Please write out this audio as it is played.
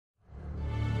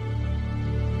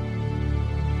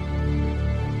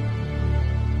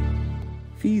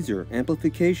Feezer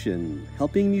Amplification,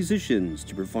 helping musicians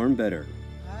to perform better.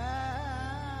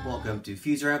 Welcome to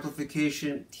Feezer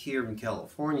Amplification here in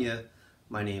California.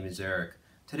 My name is Eric.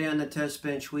 Today on the test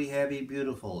bench we have a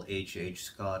beautiful H.H.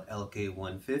 Scott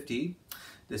LK-150.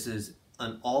 This is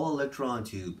an all-electron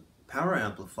tube power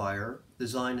amplifier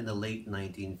designed in the late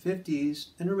 1950s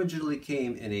and originally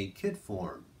came in a kit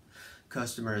form.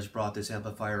 Customer has brought this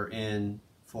amplifier in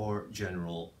for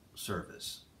general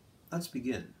service. Let's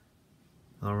begin.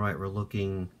 Alright, we're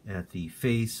looking at the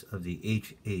face of the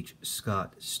H.H.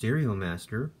 Scott Stereo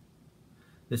Master.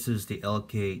 This is the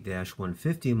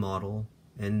LK-150 model,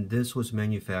 and this was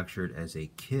manufactured as a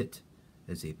kit,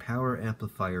 as a power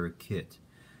amplifier kit,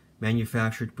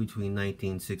 manufactured between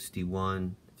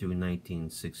 1961 through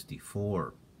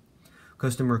 1964.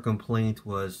 Customer complaint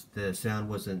was the sound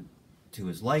wasn't to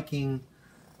his liking,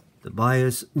 the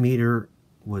bias meter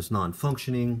was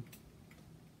non-functioning,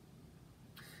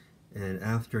 and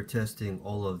after testing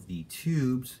all of the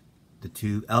tubes, the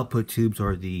two output tubes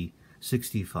are the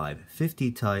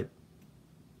 6550 type,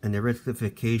 and the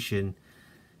rectification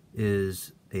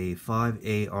is a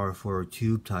 5AR4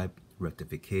 tube type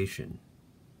rectification.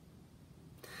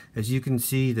 As you can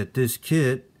see that this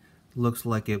kit looks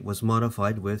like it was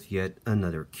modified with yet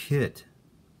another kit.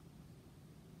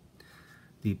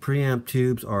 The preamp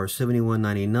tubes are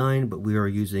 $71.99, but we are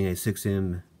using a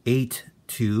 6M8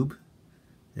 tube,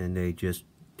 and they just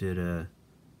did a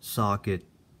socket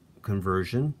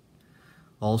conversion.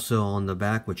 Also on the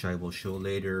back, which I will show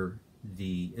later,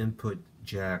 the input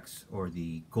jacks are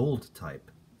the gold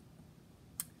type.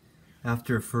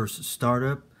 After first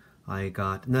startup, I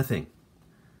got nothing.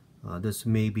 This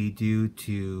may be due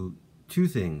to two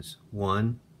things.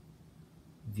 One,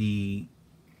 the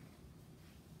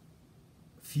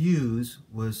fuse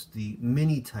was the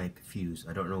mini type fuse.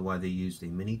 I don't know why they used a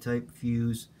mini type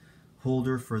fuse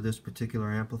holder for this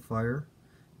particular amplifier.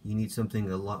 You need something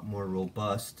a lot more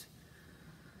robust,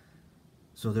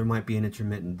 so there might be an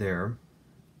intermittent there.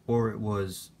 Or it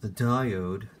was the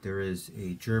diode. There is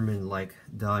a German-like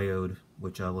diode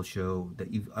which I will show that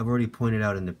I've already pointed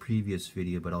out in the previous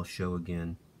video, but I'll show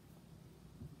again,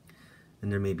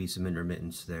 and there may be some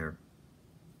intermittence there.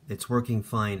 It's working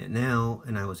fine now,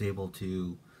 and I was able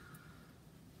to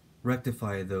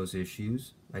rectify those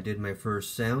issues. I did my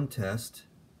first sound test,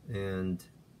 and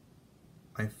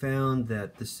I found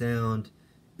that the sound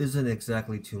isn't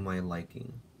exactly to my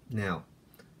liking. Now,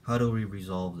 how do we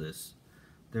resolve this?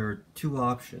 There are two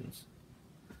options.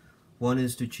 One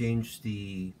is to change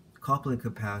the coupling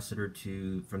capacitor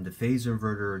from the phase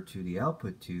inverter to the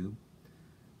output tube.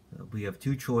 We have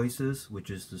two choices, which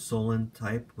is the Solon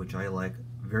type, which I like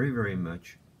very, very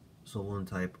much, Solon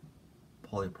type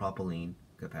polypropylene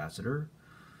capacitor,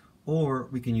 or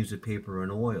we can use a paper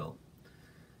and oil.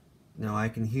 Now I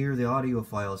can hear the audio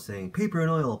file saying paper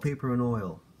and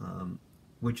oil,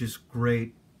 which is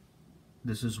great.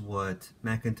 This is what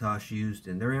Macintosh used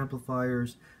in their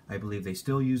amplifiers. I believe they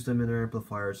still use them in their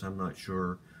amplifiers. I'm not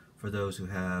sure. For those who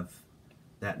have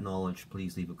that knowledge,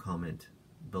 please leave a comment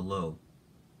below.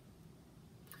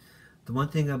 The one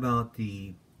thing about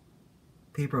the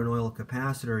paper and oil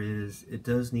capacitor is it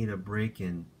does need a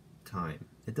break-in time.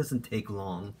 It doesn't take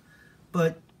long,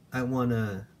 but I want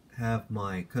to have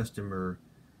my customer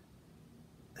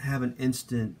have an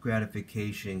instant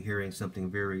gratification hearing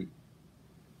something very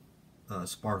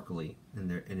sparkly in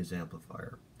his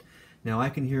amplifier. Now I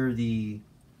can hear the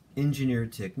engineer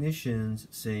technicians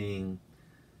saying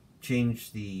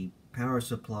change the power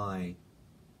supply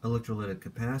electrolytic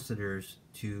capacitors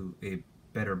to a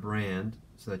better brand,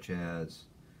 such as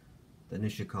the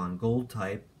Nishikon Gold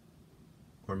type,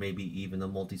 or maybe even the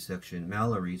multi-section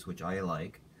Mallory's, which I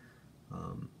like.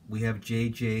 We have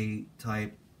JJ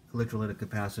type electrolytic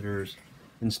capacitors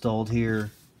installed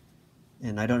here,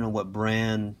 and I don't know what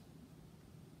brand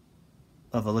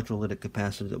of electrolytic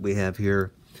capacitor that we have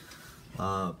here,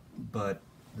 but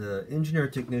the engineer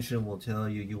technician will tell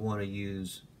you you want to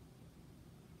use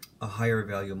a higher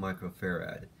value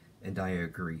microfarad, and I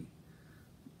agree.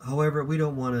 However, we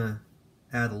don't want to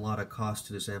add a lot of cost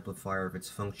to this amplifier if it's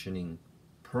functioning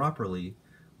properly.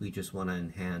 We just want to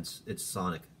enhance its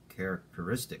sonic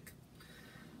characteristic.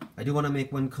 I do want to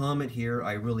make one comment here.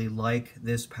 I really like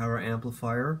this power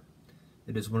amplifier.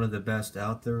 It is one of the best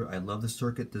out there. I love the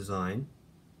circuit design.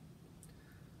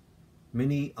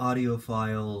 Many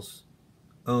audiophiles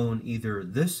own either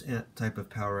this type of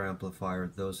power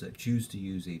amplifier, those that choose to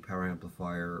use a power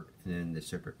amplifier and then the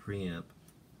separate preamp.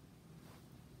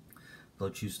 They'll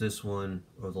choose this one,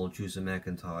 or they'll choose a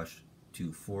Macintosh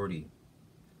 240.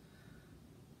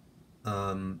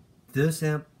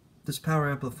 This power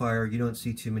amplifier, you don't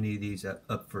see too many of these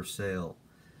up for sale.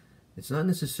 It's not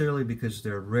necessarily because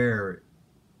they're rare.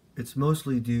 It's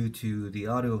mostly due to the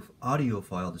audio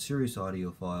file, the serious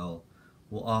audio file,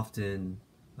 will often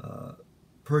uh,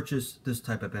 purchase this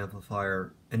type of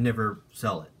amplifier and never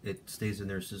sell it. It stays in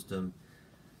their system.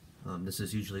 This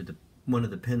is usually one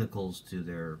of the pinnacles to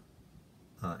their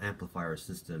amplifier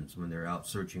systems when they're out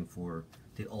searching for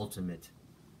the ultimate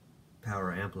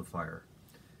power amplifier.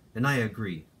 And I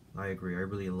agree. I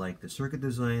really like the circuit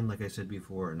design, like I said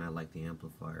before, and I like the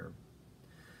amplifier.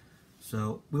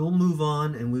 So we'll move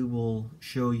on and we will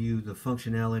show you the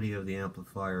functionality of the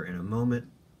amplifier in a moment.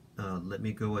 Let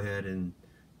me go ahead and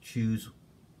choose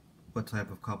what type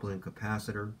of coupling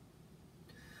capacitor.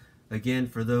 Again,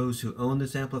 for those who own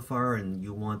this amplifier and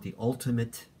you want the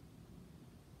ultimate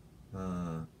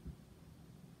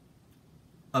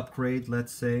upgrade,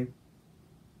 let's say,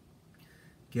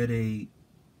 get a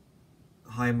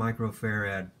high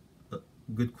microfarad,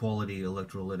 good quality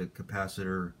electrolytic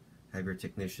capacitor. Have your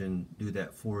technician do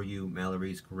that for you.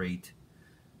 Mallory's great,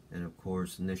 and of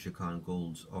course Nishikon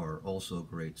Golds are also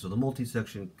great. So the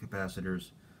multi-section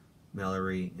capacitors,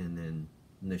 Mallory, and then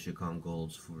Nishikon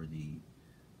Golds for the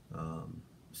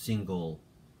single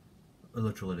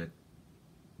electrolytic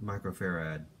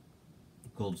microfarad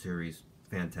Gold series.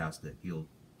 Fantastic. You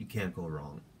can't go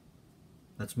wrong.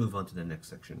 Let's move on to the next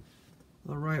section.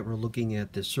 Alright, we're looking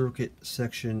at the circuit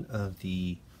section of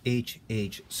the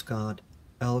H.H. Scott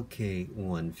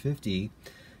LK-150.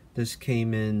 This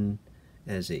came in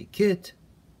as a kit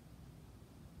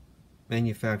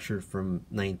manufactured from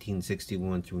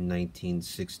 1961 through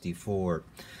 1964.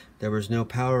 There was no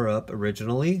power up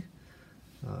originally.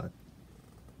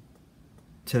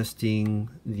 Testing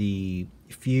the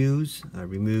fuse, I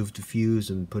removed the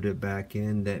fuse and put it back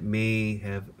in. That may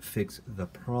have fixed the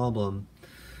problem,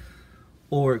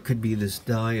 or it could be this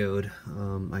diode.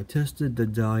 I tested the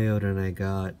diode and I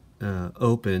got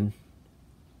open.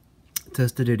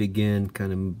 Tested it again,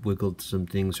 kind of wiggled some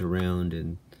things around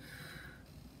and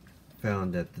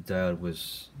found that the diode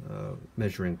was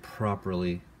measuring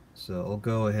properly. So I'll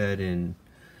go ahead and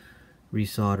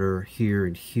resolder here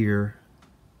and here.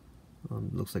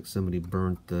 Looks like somebody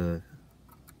burnt the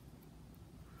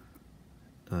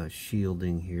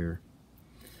shielding here.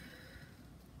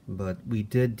 But we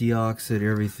did deoxide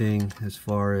everything as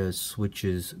far as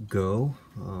switches go.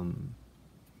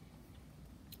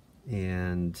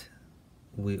 And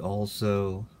we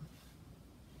also,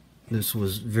 this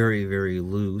was very, very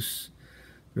loose.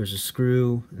 There's a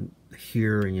screw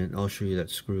here, and I'll show you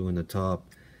that screw in the top.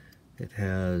 It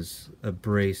has a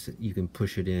brace that you can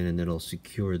push it in and it'll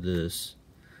secure this.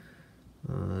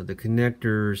 The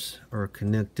connectors are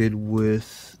connected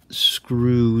with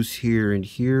screws here and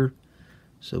here,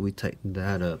 so we tightened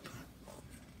that up.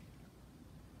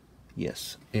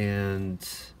 Yes, and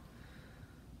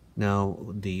now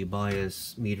the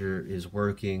bias meter is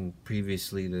working.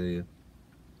 Previously the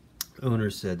owner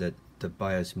said that the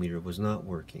bias meter was not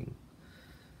working.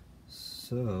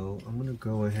 So I'm going to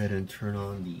go ahead and turn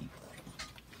on the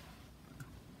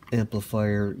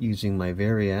amplifier using my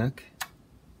Variac,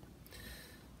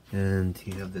 and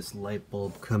you have this light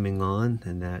bulb coming on,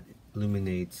 and that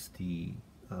illuminates the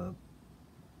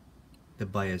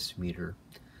bias meter.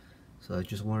 So I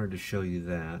just wanted to show you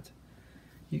that.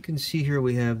 You can see here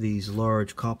we have these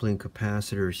large coupling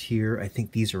capacitors here. I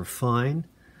think these are fine.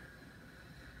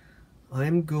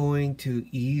 I'm going to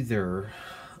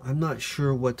I'm not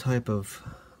sure what type of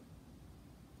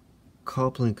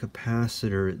coupling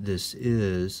capacitor this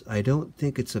is. I don't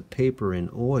think it's a paper and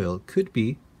oil. It could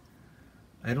be.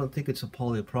 I don't think it's a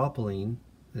polypropylene.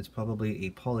 It's probably a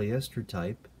polyester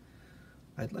type.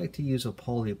 I'd like to use a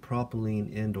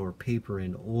polypropylene and or paper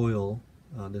and oil.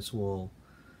 This will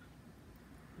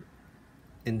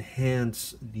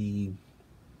enhance the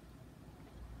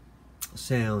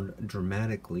sound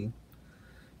dramatically.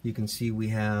 You can see we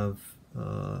have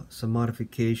some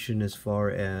modification as far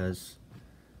as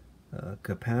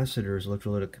capacitors,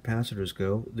 electrolytic capacitors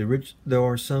go.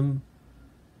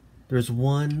 There's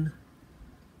one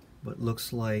what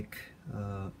looks like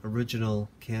original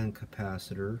can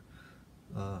capacitor.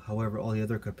 However, all the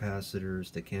other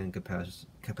capacitors, the can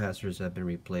capacitors, have been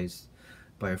replaced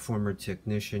by a former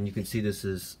technician. You can see this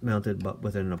is mounted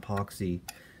with an epoxy,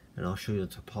 and I'll show you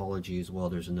the topology as well.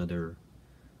 There's another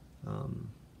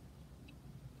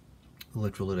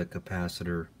electrolytic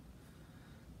capacitor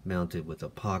mounted with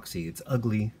epoxy. It's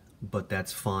ugly, but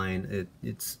that's fine.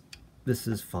 This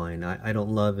is fine. I don't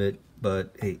love it,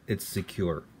 but hey, it's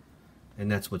secure,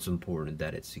 and that's what's important,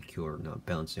 that it's secure, not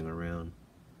bouncing around.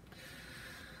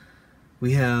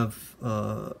 We have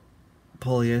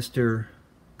polyester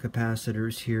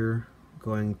capacitors here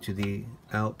going to the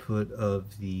output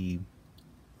of the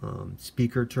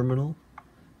speaker terminal,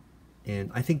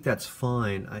 and I think that's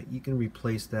fine. You can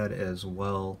replace that as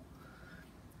well.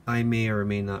 I may or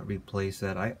may not replace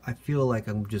that. I feel like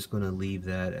I'm just going to leave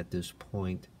that at this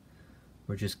point.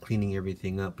 We're just cleaning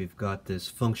everything up. We've got this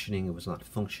functioning. It was not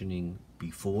functioning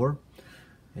before,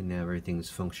 and now everything is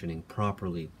functioning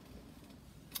properly.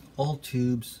 All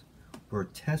tubes were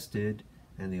tested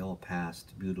and they all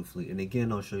passed beautifully. And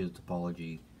again, I'll show you the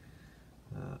topology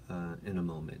in a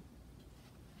moment.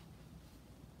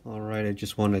 Alright, I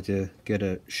just wanted to get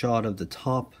a shot of the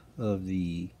top of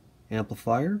the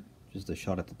amplifier, just a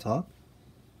shot at the top.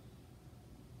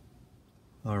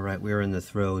 Alright, we're in the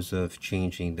throes of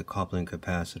changing the coupling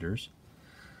capacitors.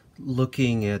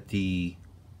 Looking at the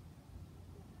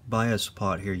bias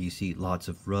pot here, you see lots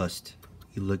of rust.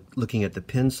 Looking at the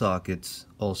pin sockets,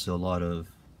 also a lot of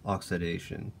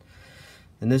oxidation.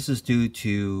 And this is due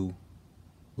to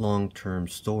long-term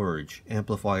storage.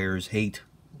 Amplifiers hate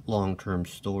long-term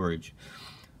storage.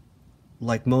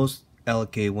 Like most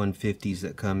LK-150s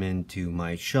that come into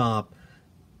my shop,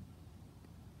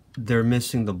 they're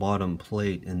missing the bottom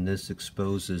plate, and this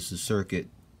exposes the circuit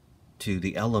to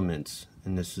the elements,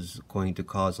 and this is going to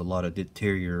cause a lot of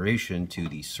deterioration to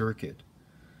the circuit.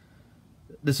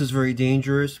 This is very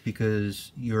dangerous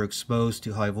because you're exposed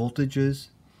to high voltages.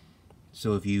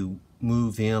 So if you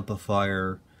move the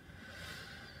amplifier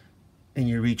and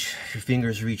your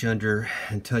fingers reach under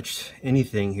and touch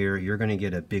anything here, you're going to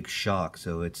get a big shock,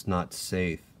 so it's not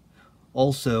safe.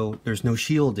 Also, there's no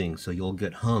shielding, so you'll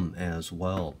get hum as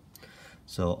well.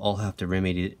 So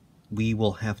we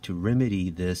will have to remedy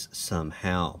this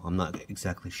somehow. I'm not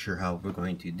exactly sure how we're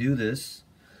going to do this,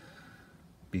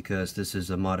 because this is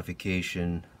a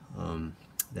modification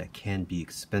that can be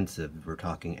expensive. We're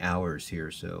talking hours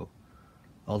here, so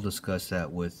I'll discuss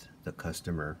that with the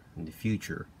customer in the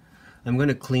future. I'm going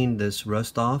to clean this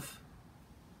rust off,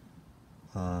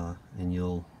 and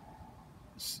you'll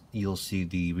see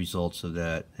the results of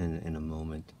that in a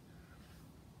moment.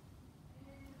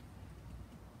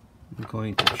 I'm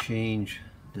going to change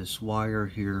this wire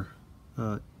here.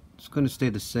 It's going to stay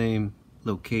the same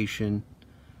location,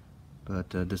 but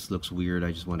this looks weird.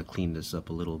 I just want to clean this up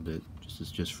a little bit. This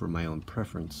is just for my own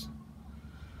preference.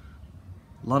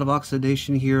 A lot of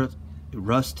oxidation here,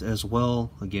 rust as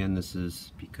well. Again, this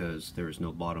is because there is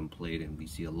no bottom plate and we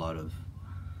see a lot of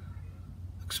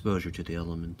exposure to the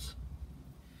elements.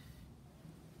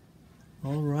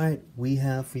 Alright, we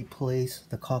have replaced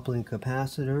the coupling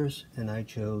capacitors, and I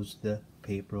chose the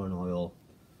paper and oil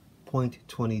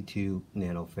 0.22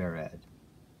 nanofarad.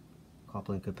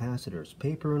 Coupling capacitors,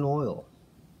 paper and oil.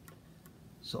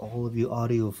 So all of you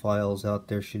audiophiles out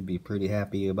there should be pretty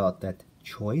happy about that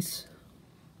choice.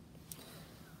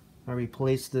 I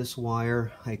replaced this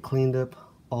wire. I cleaned up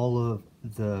all of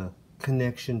the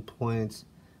connection points.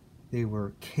 They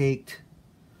were caked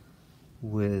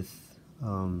with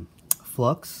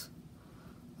flux.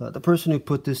 The person who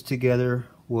put this together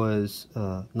was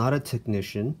not a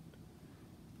technician.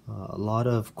 A lot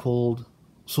of cold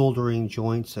soldering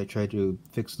joints. I tried to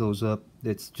fix those up.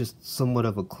 It's just somewhat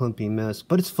of a clumpy mess,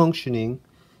 but it's functioning.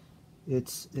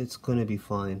 It's going to be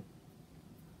fine.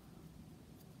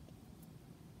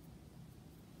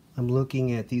 I'm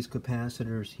looking at these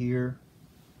capacitors here,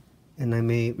 and I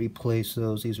may replace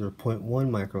those. These are 0.1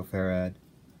 microfarad,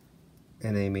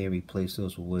 and I may replace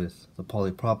those with the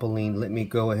polypropylene. Let me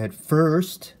go ahead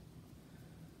first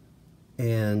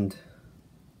and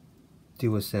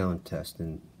do a sound test,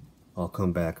 and I'll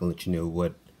come back and let you know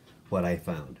what I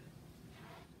found.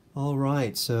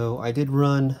 Alright, so I did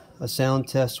run a sound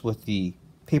test with the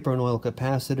paper and oil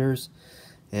capacitors,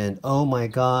 and oh my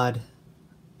god,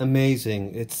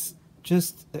 amazing. It's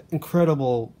just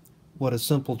incredible what a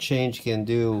simple change can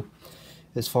do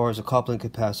as far as the coupling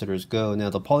capacitors go. Now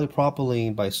the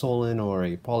polypropylene by Solon, or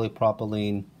a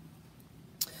polypropylene,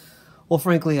 well,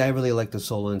 frankly I really like the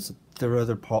Solons. There are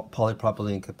other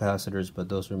polypropylene capacitors, but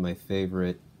those are my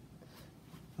favorite.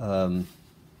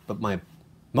 But my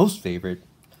most favorite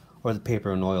are the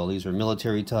paper and oil. These are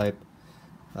military type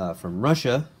from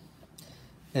Russia,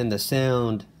 and the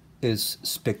sound is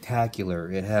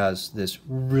spectacular. It has this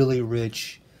really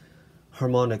rich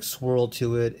harmonic swirl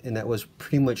to it, and that was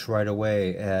pretty much right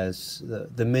away. As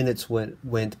the minutes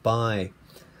went by,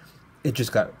 it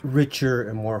just got richer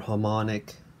and more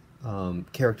harmonic,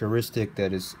 characteristic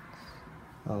that is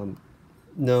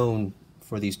known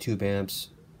for these tube amps.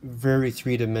 Very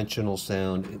three-dimensional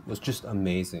sound. It was just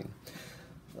amazing.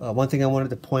 One thing I wanted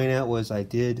to point out was I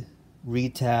did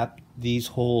retap these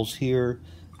holes here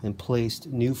and placed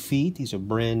new feet. These are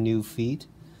brand new feet.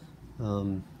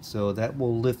 So that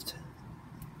will lift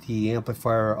the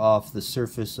amplifier off the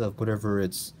surface of whatever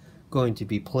it's going to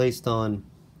be placed on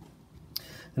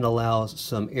and allows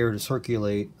some air to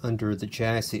circulate under the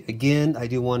chassis. Again, I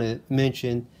do want to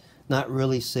mention, not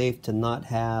really safe to not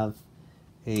have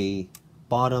a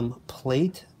bottom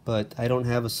plate, but I don't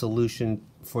have a solution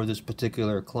for this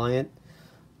particular client.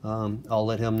 I'll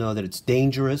let him know that it's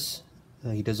dangerous.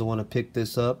 He doesn't want to pick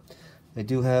this up. I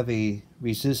do have a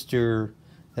resistor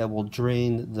that will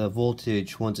drain the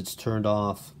voltage once it's turned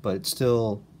off, but it's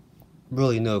still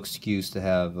really no excuse to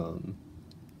have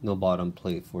no bottom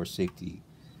plate for safety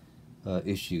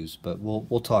issues. But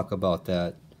we'll talk about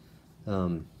that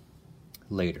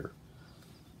later.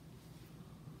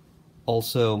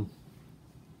 Also,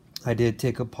 I did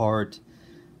take apart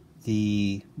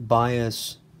the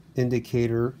bias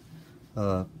indicator,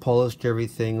 polished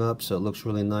everything up so it looks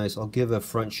really nice. I'll give a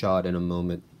front shot in a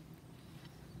moment.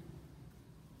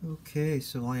 Okay,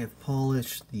 so I have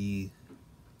polished the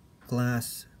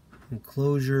glass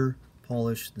enclosure,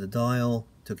 polished the dial,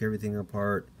 took everything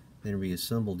apart, then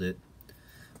reassembled it.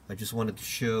 I just wanted to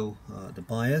show the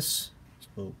bias.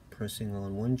 So pressing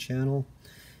on one channel,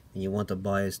 and you want the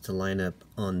bias to line up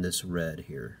on this red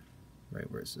here, right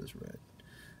where it says red.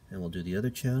 And we'll do the other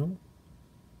channel,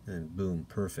 and boom,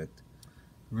 perfect.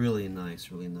 Really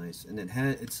nice, really nice. And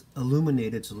it's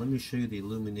illuminated, so let me show you the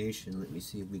illumination. Let me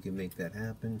see if we can make that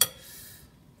happen.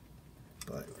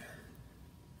 But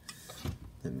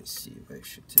let me see if I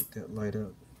should take that light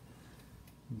out.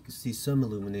 You can see some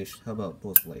illumination. How about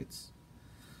both lights?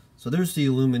 So there's the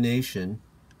illumination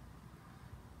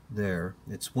there.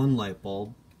 It's one light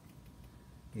bulb,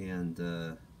 and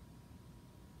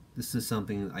this is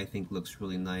something I think looks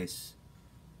really nice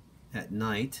at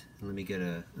night. And let me get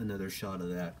another shot of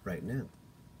that right now.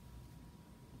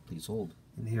 Please hold.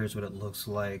 And here's what it looks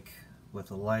like with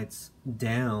the lights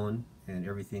down and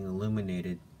everything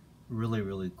illuminated. Really,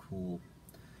 really cool.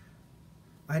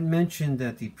 I mentioned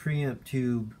that the preamp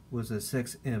tube was a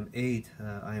 6M8.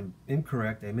 I'm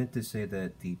incorrect. I meant to say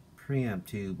that the preamp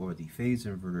tube, or the phase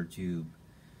inverter tube,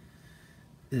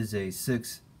 is a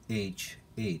 6H8.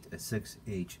 A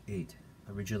 6H8.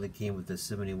 Originally came with the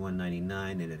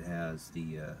 7199, and it has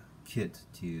the kit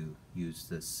to use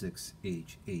the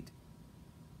 6H8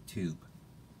 tube.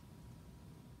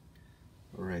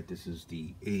 Alright, this is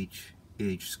the H.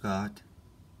 Scott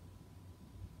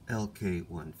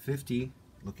LK-150.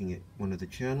 Looking at one of the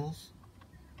channels,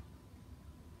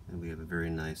 and we have a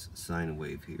very nice sine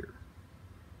wave here.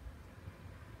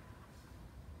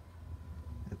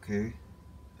 Okay,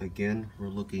 again, we're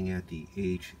looking at the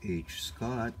H.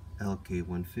 Scott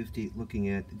LK-150, looking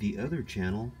at the other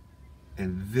channel,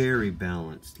 and very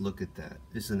balanced. Look at that.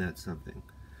 Isn't that something?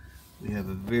 We have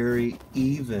a very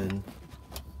even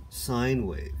sine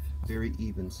wave. Very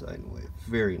even sine wave.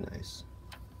 Very nice.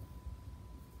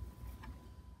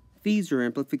 Fees or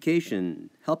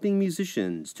amplification, helping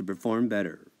musicians to perform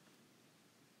better.